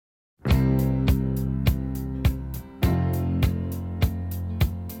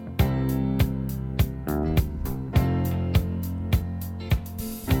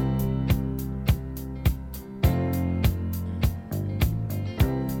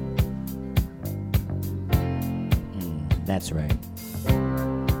That's right.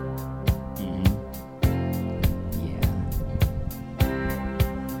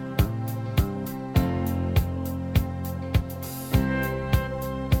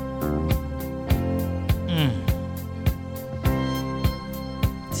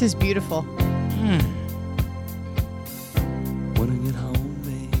 This is beautiful. When I get home,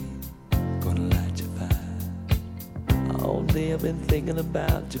 babe, gonna light your fire. All day I've been thinking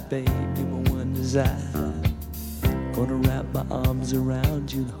about you, babe, you're my one desire. Gonna wrap my arms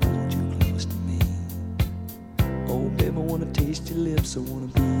around you and hold you close to me. Oh, babe, I wanna taste your lips, I wanna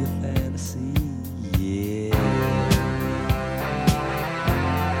be a fantasy, yeah.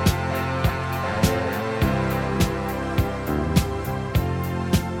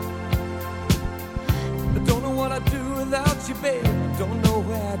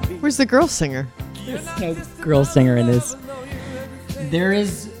 Where's the girl singer? There's no girl singer in this. There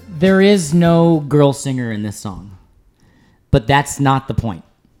is no girl singer in this song. But that's not the point.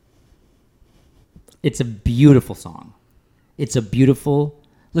 It's a beautiful song. It's a beautiful...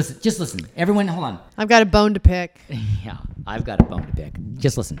 Listen, just listen. Everyone, hold on. I've got a bone to pick. Yeah, I've got a bone to pick.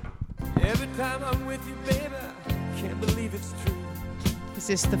 Just listen. Every time I'm with you, baby, I can't believe it's true. Is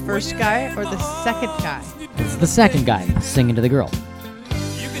this the first guy or the second guy? It's the second guy singing to the girl.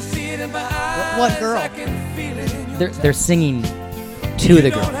 What girl? They're singing to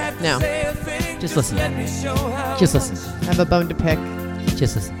the girl. No. Just listen. Just listen. I have a bone to pick.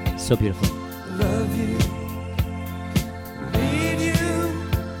 Just listen. So beautiful.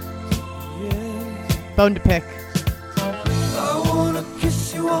 Bone to pick. I wanna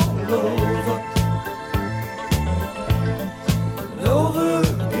kiss you all over.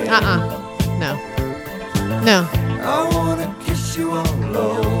 No. No. I wanna kiss you all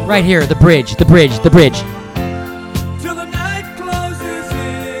over. Right here, the bridge. Till the night closes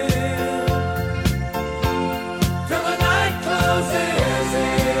in. Till the night closes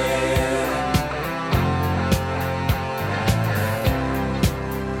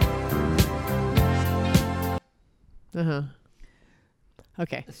Uh-huh.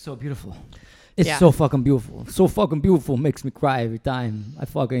 Okay. It's so beautiful. It's Yeah. so fucking beautiful. So fucking beautiful. Makes me cry every time I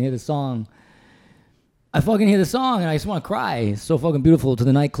fucking hear the song. I fucking hear the song and I just want to cry. It's so fucking beautiful till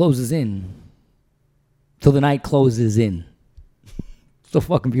the night closes in. Till the night closes in. So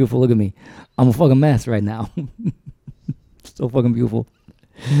fucking beautiful. Look at me. I'm a fucking mess right now. So fucking beautiful.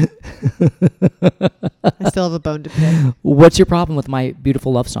 I still have a bone to pick. What's your problem with my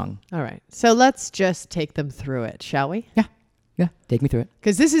beautiful love song? All right. So let's just take them through it, shall we? Yeah, take me through it.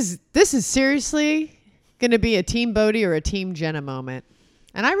 Because this is seriously going to be a Team Bodie or a Team Jenna moment.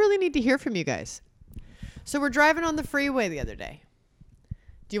 And I really need to hear from you guys. So we're driving on the freeway the other day.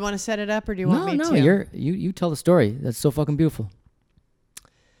 Do you want to set it up or do you want me to? No, you tell the story. That's so fucking beautiful.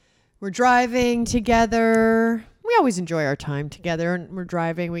 We're driving together. We always enjoy our time together, and we're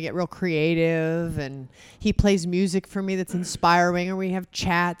driving. We get real creative, and he plays music for me that's inspiring, or we have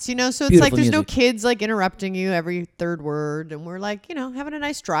chats, So it's Beautiful like there's no music. kids like interrupting you every third word, and we're like, having a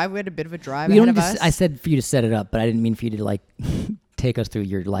nice drive. We had a bit of a drive You ahead don't of just, us. I said for you to set it up, but I didn't mean for you to like take us through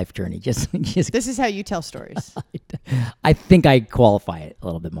your life journey. Just This is how you tell stories. I think I qualify it a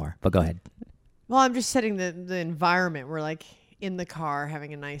little bit more, but go ahead. Well, I'm just setting the environment. We're like in the car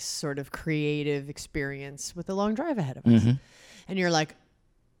having a nice sort of creative experience with a long drive ahead of us. And you're like,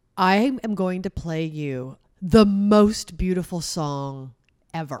 I am going to play you the most beautiful song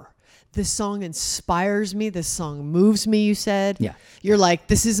ever. This song inspires me. This song moves me, you said. Yeah. You're like,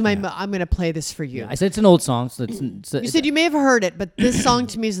 this is my, I'm going to play this for you. I said it's an old song, so it's You said you may have heard it, but this song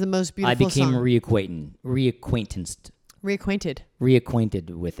to me is the most I beautiful became song.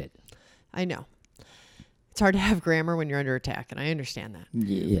 reacquainted with it. I know. It's hard to have grammar when you're under attack, and I understand that.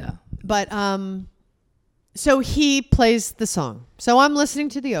 Yeah. But so he plays the song. So I'm listening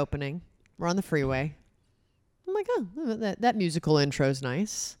to the opening. We're on the freeway. I'm like, oh, that musical intro's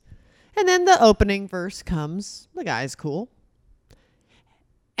nice. And then the opening verse comes. The guy's cool.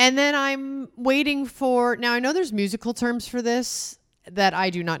 And then I'm waiting for... Now, I know there's musical terms for this that I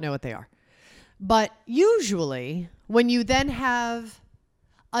do not know what they are. But usually, when you then have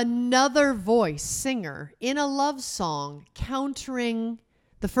another voice singer in a love song countering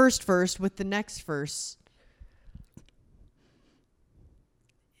the first verse with the next verse,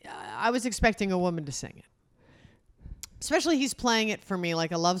 I was expecting a woman to sing it. Especially he's playing it for me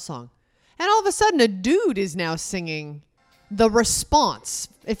like a love song. And all of a sudden, a dude is now singing the response.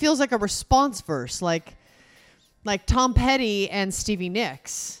 It feels like a response verse, like Tom Petty and Stevie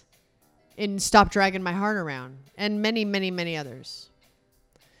Nicks in Stop Dragging My Heart Around, and many, many, many others.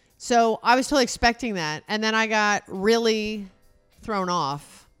 So I was totally expecting that, and then I got really thrown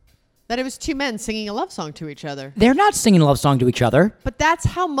off That it was two men singing a love song to each other. They're not singing a love song to each other. But that's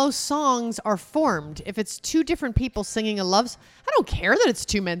how most songs are formed. If it's two different people singing I don't care that it's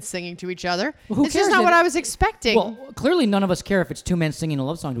two men singing to each other. Well, who It's just cares not that what I was expecting. Well, clearly none of us care if it's two men singing a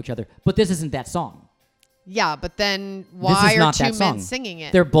love song to each other, but this isn't that song. yeah, but then This why is are not two that men song. singing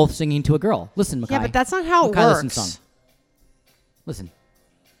it? They're both singing to a girl. Listen, Makai. yeah, but that's not how it Makai, works. listen song. Listen.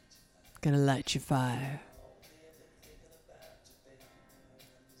 Gonna light your fire.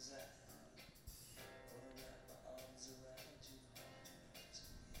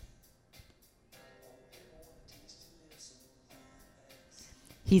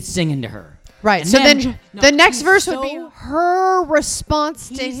 He's singing to her. Right. And So then no, the next he's verse would be so- her response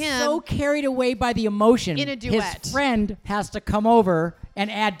to He's him. so carried away by the emotion. In a duet. His friend has to come over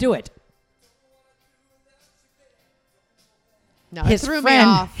and add to it. no, His it threw friend.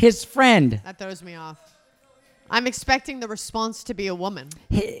 me off. His friend. That throws me off. I'm expecting the response to be a woman.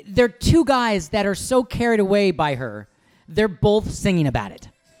 They're two guys that are so carried away by her. They're both singing about it.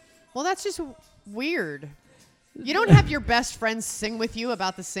 Well, that's just weird. You don't have your best friends sing with you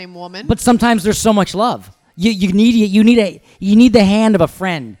about the same woman. But sometimes there's so much love. You need the hand of a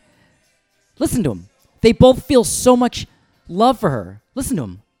friend. Listen to them. They both feel so much love for her. Listen to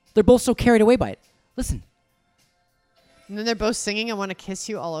them. They're both so carried away by it. Listen. and then they're both singing "I Want to Kiss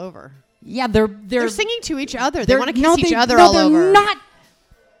You" all over. Yeah, They're singing to each other. They they're- want to kiss no, each they- other no, all they're over. Not.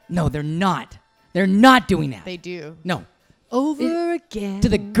 No, they're not. They're not doing that. They do. No. Over again. To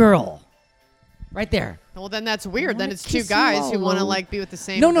the girl. Right there. Well, then that's weird. Then wanna it's two kiss you guys all who want to over. like be with the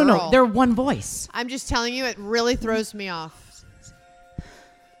same No, girl. no, no. They're one voice. I'm just telling you, it really throws me off.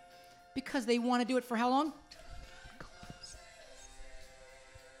 Because they want to do it for how long?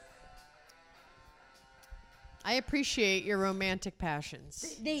 I appreciate your romantic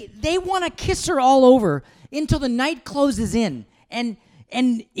passions. They want to kiss her all over until the night closes in. And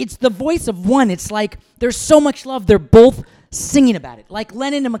it's the voice of one. It's like there's so much love. They're both singing about it. Like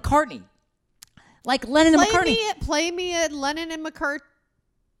Lennon and McCartney. Play me at Lennon and McCartney.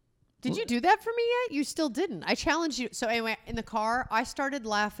 Did you do that for me yet? You still didn't. I challenged you. So anyway, in the car, I started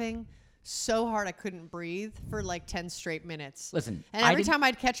laughing so hard I couldn't breathe for like 10 straight minutes. Listen, And every time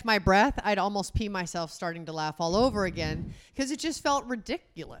I'd catch my breath, I'd almost pee myself starting to laugh all over again because it just felt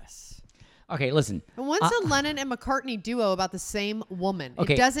ridiculous. Okay, listen. And when's a Lennon and McCartney duo about the same woman?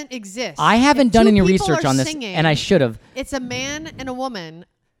 Okay. It doesn't exist. I haven't If done two any people research are on this, singing, and I should have. It's a man and a woman.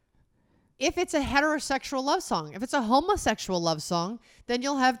 If it's a heterosexual love song, if it's a homosexual love song, then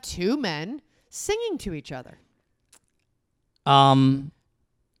you'll have two men singing to each other. Okay.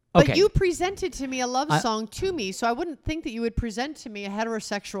 But you presented to me a love song to me, so I wouldn't think that you would present to me a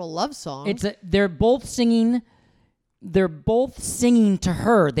heterosexual love song. They're both singing. They're both singing to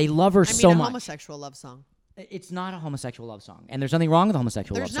her. They love her so a much. homosexual love song. It's not a homosexual love song, and there's nothing wrong with a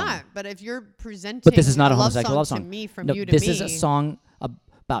homosexual There's love song. not. But if you're presenting But this is not a love homosexual love song song. to me from No, you to this me, is a song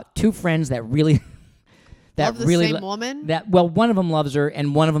about two friends that really, Love the same woman? One of them loves her,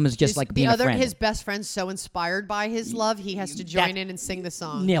 and one of them is just is like the being other, a friend. his best friend's so inspired by his love, he has to join in and sing the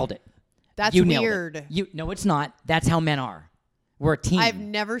song. Nailed it. That's You nailed weird. it. No, it's not. That's how men are. We're a team. I've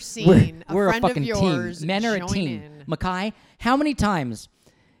never seen We're a friend fucking of yours team. Men are a join team. in. Makai, how many times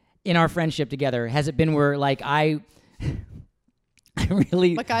in our friendship together has it been where like I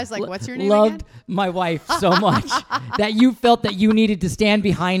really Makai's like, "What's your name loved again?" my wife so much that you felt that you needed to stand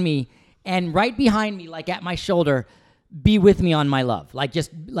behind me and right behind me, like at my shoulder, be with me on my love. Like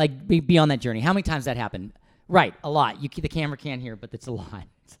just like be on that journey. How many times that happened? Right, a lot. The camera can't hear, but it's a lot.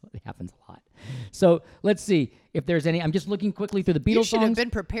 It happens a lot. So let's see if there's any. I'm just looking quickly through the Beatles You should have songs. been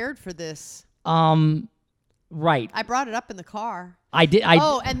prepared for this. Right. I brought it up in the car. I did.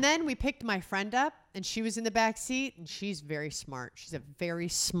 And then we picked my friend up, and she was in the back seat, and she's very smart. She's a very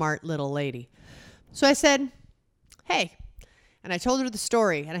smart little lady. So I said, "Hey," and I told her the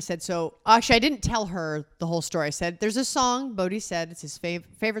story. And I said, "So actually, I didn't tell her the whole story. I said, there's a song. Bodhi said it's his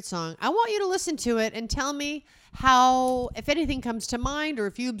favorite song. I want you to listen to it and tell me how, if anything comes to mind, or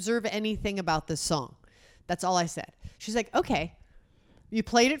if you observe anything about this song." That's all I said. She's like, "Okay." You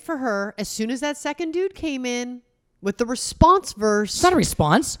played it for her. As soon as that second dude came in with the response verse. It's not a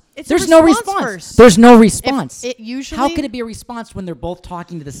response. It's There's a no response response. verse. There's no response. It usually- How could it be a response when they're both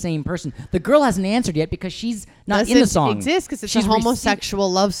talking to the same person? The girl hasn't answered yet because she's not in the song. Doesn't exist because it's She's a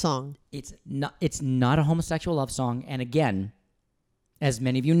homosexual love song. It's not a homosexual love song. And again, as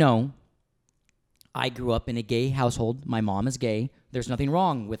many of you know, I grew up in a gay household. My mom is gay. There's nothing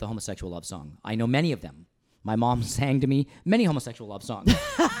wrong with a homosexual love song. I know many of them. My mom sang to me many homosexual love songs.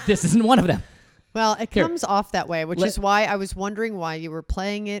 This isn't one of them. Well, it Here. comes off that way, which is why I was wondering why you were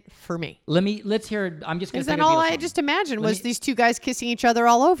playing it for me. Let's hear. I'm just going Because to. then all I just imagined was these two guys kissing each other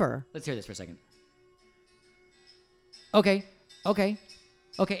all over. Let's hear this for a second. Okay.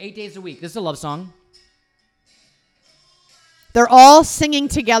 8 days a week. This is a love song. They're all singing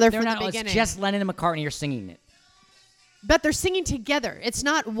together They're from not. the It's beginning. just Lennon and McCartney are singing it. But they're singing together. It's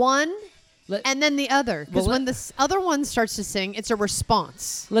not one and then the other. Because when the other one starts to sing, it's a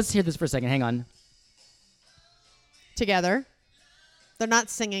response. Let's hear this for a second. Hang on. Together. They're not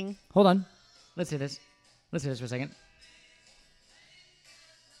singing. Hold on. Let's hear this. Let's hear this for a second.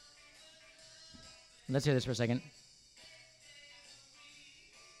 Let's hear this for a second.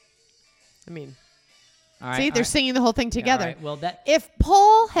 I mean, All right. see, all they're right. singing the whole thing together. All right, well, that If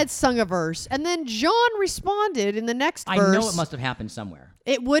Paul had sung a verse and then John responded in the next I verse, know it must have happened somewhere.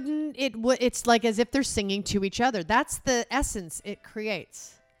 it wouldn't. It would. It's like as if they're singing to each other. That's the essence it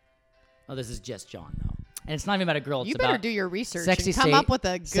creates. Oh, this is just John, though. And it's not even about a girl. It's You better about do your research Sexy and come Sadie- up with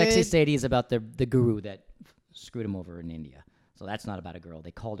a good. Sexy Sadie is about the guru that screwed him over in India. So that's not about a girl.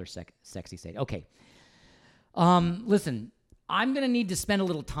 They called her Sexy Sadie. Okay. Listen, I'm going to need to spend a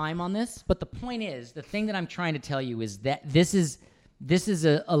little time on this, but the point is, the thing that I'm trying to tell you is that this is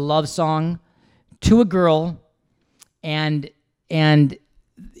a love song to a girl, and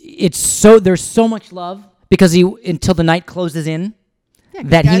it's so there's so much love because until the night closes in. Yeah,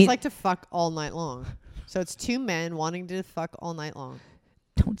 'cause that guys he- like to fuck all night long. So it's two men wanting to fuck all night long.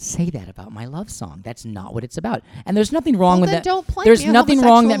 Don't say that about my love song. That's not what it's about. And there's nothing wrong Well, with then that. don't play There's me a nothing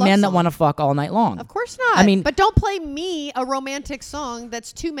wrong homosexual that love men that song. want to fuck all night long. Of course not. I mean, but don't play me a romantic song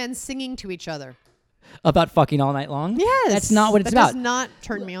that's two men singing to each other. about fucking all night long? Yes, That's not what it's that about. does not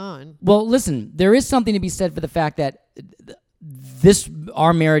turn me on. Well, listen, there is something to be said for the fact that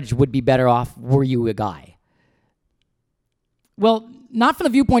our marriage would be better off were you a guy. Well, not from the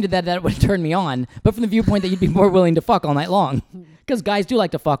viewpoint that that would turn me on, but from the viewpoint that you'd be more willing to fuck all night long. Because guys do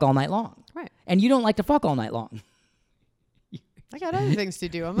like to fuck all night long. Right. And you don't like to fuck all night long. I got other things to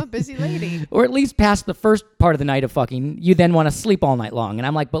do. I'm a busy lady. Or at least past the first part of the night of fucking, you then want to sleep all night long. And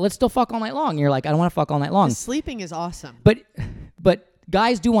I'm like, but let's still fuck all night long. And you're like, I don't want to fuck all night long. The sleeping is awesome. But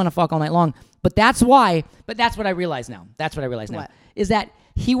guys do want to fuck all night long. But that's what I realize now. That's what I realize now. What? Is that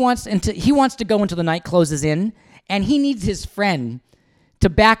he wants to go until the night closes in, and he needs his friend to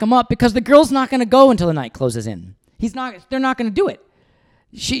back him up because the girl's not going to go until the night closes in. They're not going to do it.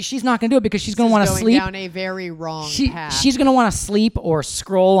 She's not going to do it because she's going to want to sleep. Down a very wrong path. She's going to want to sleep or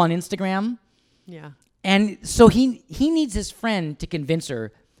scroll on Instagram. Yeah. And so he needs his friend to convince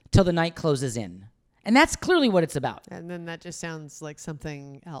her till the night closes in. And that's clearly what it's about. And then that just sounds like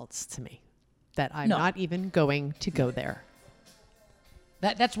something else to me. That I'm No. not even going to go there.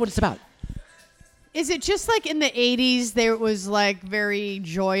 That's what it's about. Is it just like in the 80s there was like very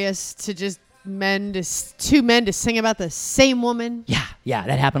joyous to just two men to sing about the same woman? Yeah,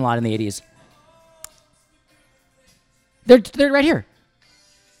 that happened a lot in the 80s. They're right here.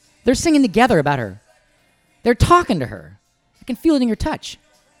 They're singing together about her. They're talking to her. I can feel it in your touch.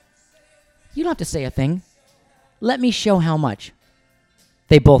 You don't have to say a thing. Let me show how much.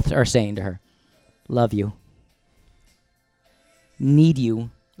 They both are saying to her, love you. Need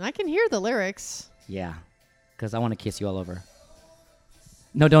you. I can hear the lyrics. Yeah, because I want to kiss you all over.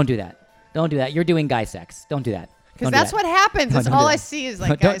 No, don't do that. Don't do that. You're doing guy sex. Don't do that. Because that's what happens. That's don't do all that. I see is like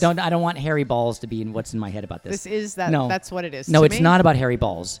No, guys. I don't want hairy balls to be in what's in my head about this. This is that. No. That's what it is. No, to it's me. not about hairy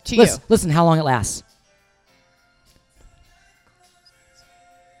balls. To listen, you. Listen how long it lasts.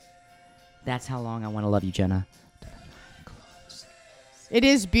 That's how long I want to love you, Jenna. It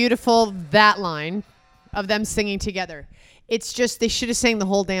is beautiful, that line of them singing together. It's just they should have sang the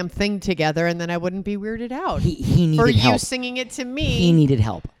whole damn thing together, and then I wouldn't be weirded out. He needed For you help. singing it to me. He needed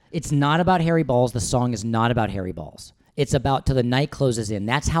help. It's not about hairy balls. The song is not about hairy balls. It's about till the night closes in.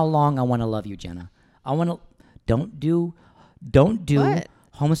 That's how long I want to love you, Jenna. I want to. Don't do What?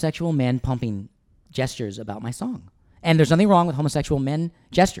 homosexual men pumping gestures about my song. And there's nothing wrong with homosexual men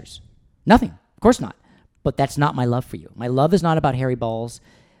gestures. Nothing. Of course not. But that's not my love for you. My love is not about hairy balls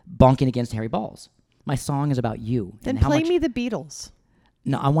bonking against hairy balls. My song is about you. Then and how play much, me the Beatles.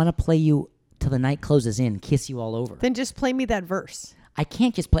 No, I want to play you till the night closes in, kiss you all over. Then just play me that verse. I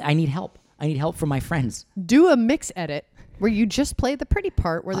can't just play. I need help. I need help from my friends. Do a mix edit where you just play the pretty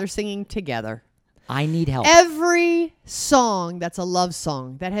part where they're singing together. I need help. Every song that's a love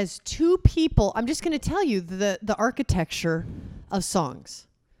song that has two people, I'm just going to tell you the architecture of songs.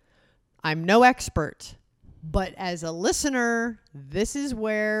 I'm no expert, but as a listener, this is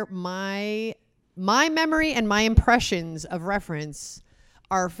where my memory and my impressions of reference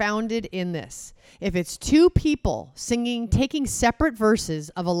are founded in this. If it's two people singing, taking separate verses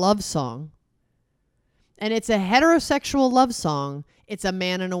of a love song, and it's a heterosexual love song, it's a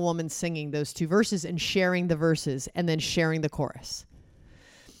man and a woman singing those two verses and sharing the verses and then sharing the chorus.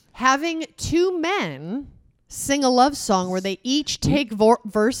 Having two men sing a love song where they each take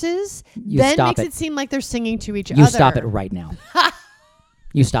verses then makes it seem like they're singing to each other. You stop it right now.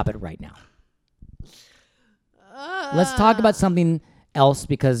 You stop it right now. Let's talk about something else,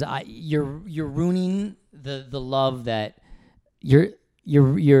 because you're ruining the love that you're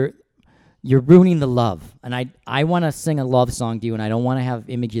ruining the love. And I want to sing a love song to you, and I don't want to have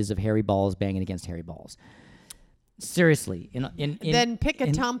images of hairy balls banging against hairy balls. Seriously. Then pick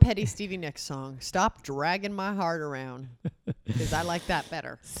a Tom Petty, Stevie Nicks song. Stop dragging my heart around, because I like that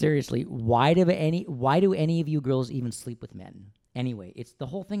better. Seriously, why do any of you girls even sleep with men? Anyway, the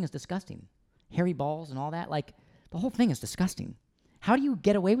whole thing is disgusting. Hairy balls and all that, like, the whole thing is disgusting. How do you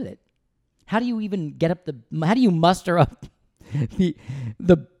get away with it? How do you even how do you muster up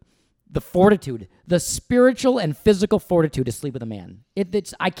the fortitude, the spiritual and physical fortitude to sleep with a man?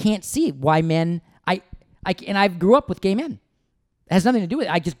 I can't see why men, and I grew up with gay men. It has nothing to do with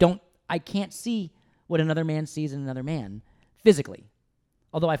it. I can't see what another man sees in another man physically.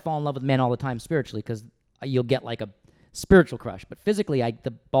 Although I fall in love with men all the time spiritually, because you'll get like a spiritual crush. But physically,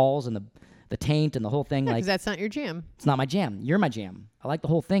 the balls and the taint and the whole thing. Because that's not your jam. It's not my jam. You're my jam. I like the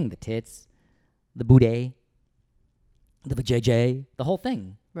whole thing. The tits, the booty, the vajayjay, the whole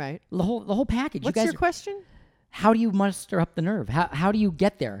thing. Right. The whole package. What's your question? How do you muster up the nerve? How do you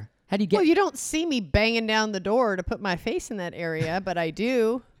get there? How do you get? Well, you don't see me banging down the door to put my face in that area, but I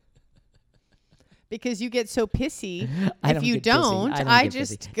do. Because you get so pissy. If you don't, I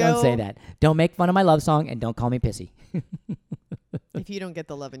just go. Don't say that. Don't make fun of my love song, and don't call me pissy. If you don't get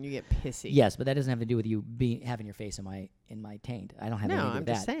the love and you get pissy. Yes, but that doesn't have to do with you having your face in my taint. I don't have anything to do with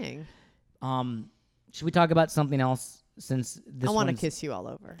that. No, I'm just saying. Should we talk about something else? Since this I want to kiss you all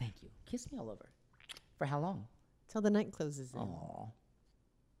over. Thank you. Kiss me all over. For how long? Till the night closes in. Aw.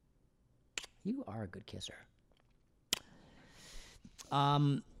 You are a good kisser.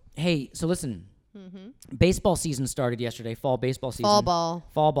 Hey, so listen. Mm-hmm. Baseball season started yesterday. Fall baseball season. Fall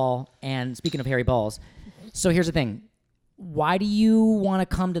ball. And speaking of hairy balls, so here's the thing. Why do you want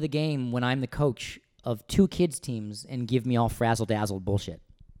to come to the game when I'm the coach of two kids teams and give me all frazzle-dazzled bullshit?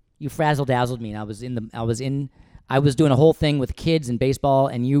 You frazzle-dazzled me, and I was doing a whole thing with kids and baseball,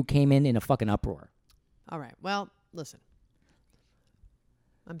 and you came in a fucking uproar. All right. Well, listen.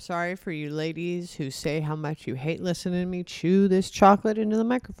 I'm sorry for you ladies who say how much you hate listening to me chew this chocolate into the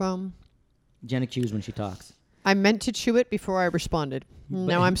microphone. Jenna chews when she talks. I meant to chew it before I responded.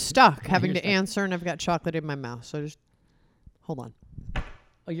 Now I'm stuck having to answer, and I've got chocolate in my mouth. So just hold on.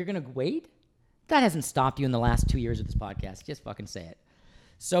 Oh, you're going to wait? That hasn't stopped you in the last 2 years of this podcast. Just fucking say it.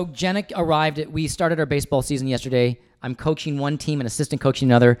 So Jenna arrived we started our baseball season yesterday. I'm coaching one team and assistant coaching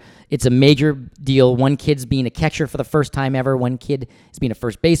another. It's a major deal. One kid's being a catcher for the first time ever. One kid is being a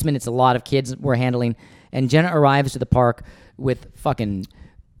first baseman. It's a lot of kids we're handling. And Jenna arrives to the park with fucking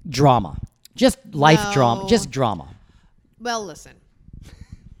drama. Just drama. Just drama. Well, listen.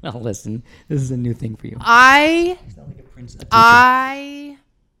 Well, listen. This is a new thing for you. I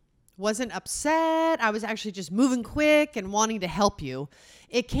wasn't upset. I was actually just moving quick and wanting to help you.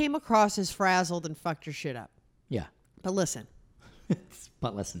 It came across as frazzled and fucked your shit up. Yeah. But listen.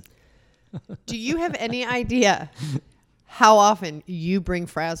 Do you have any idea how often you bring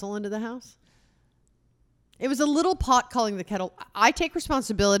frazzle into the house? It was a little pot calling the kettle. I take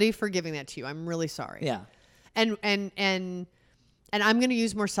responsibility for giving that to you. I'm really sorry. Yeah. And I'm going to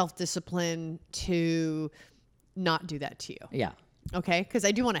use more self-discipline to not do that to you. Yeah. Okay? Because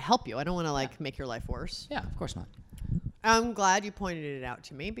I do want to help you. I don't want to make your life worse. Yeah, of course not. I'm glad you pointed it out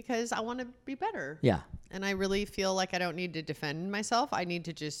to me because I want to be better. Yeah. And I really feel like I don't need to defend myself. I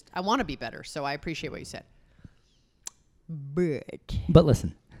want to be better. So I appreciate what you said. But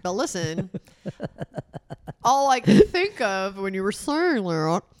listen. All I can think of when you were saying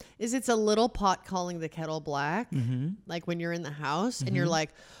that is it's a little pot calling the kettle black. Mm-hmm. Like when you're in the house and you're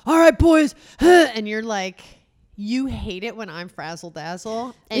like, all right, boys. And you're like, you hate it when I'm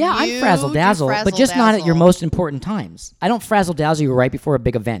frazzle-dazzle. Yeah, I'm frazzle-dazzle, but just not at your most important times. I don't frazzle-dazzle you right before a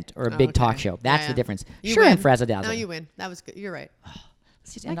big event or a big talk show. That's the difference. Sure, I'm frazzle-dazzle. No, you win. That was good. You're right.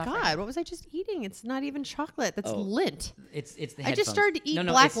 My God, what was I just eating? It's not even chocolate. That's lint. It's the headphones. I just started to eat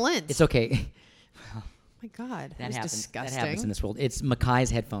black lint. It's okay. Oh my God, that happens. disgusting. That happens in this world. It's Mackay's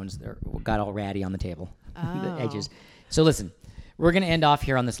headphones. They got all ratty on the table, the Oh. edges. So listen, we're gonna end off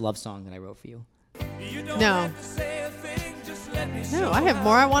here on this love song that I wrote for you. No, I have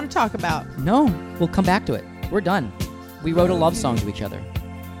more I want to talk about. No, we'll come back to it. We're done. We wrote a love song to each other,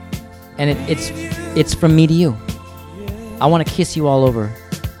 and it's from me to you. I want to kiss you all over.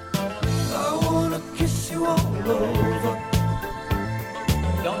 I wanna kiss you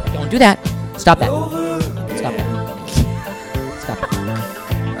Do that. Stop that. Stop that. Stop that.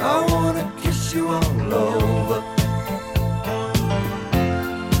 I wanna kiss you all over.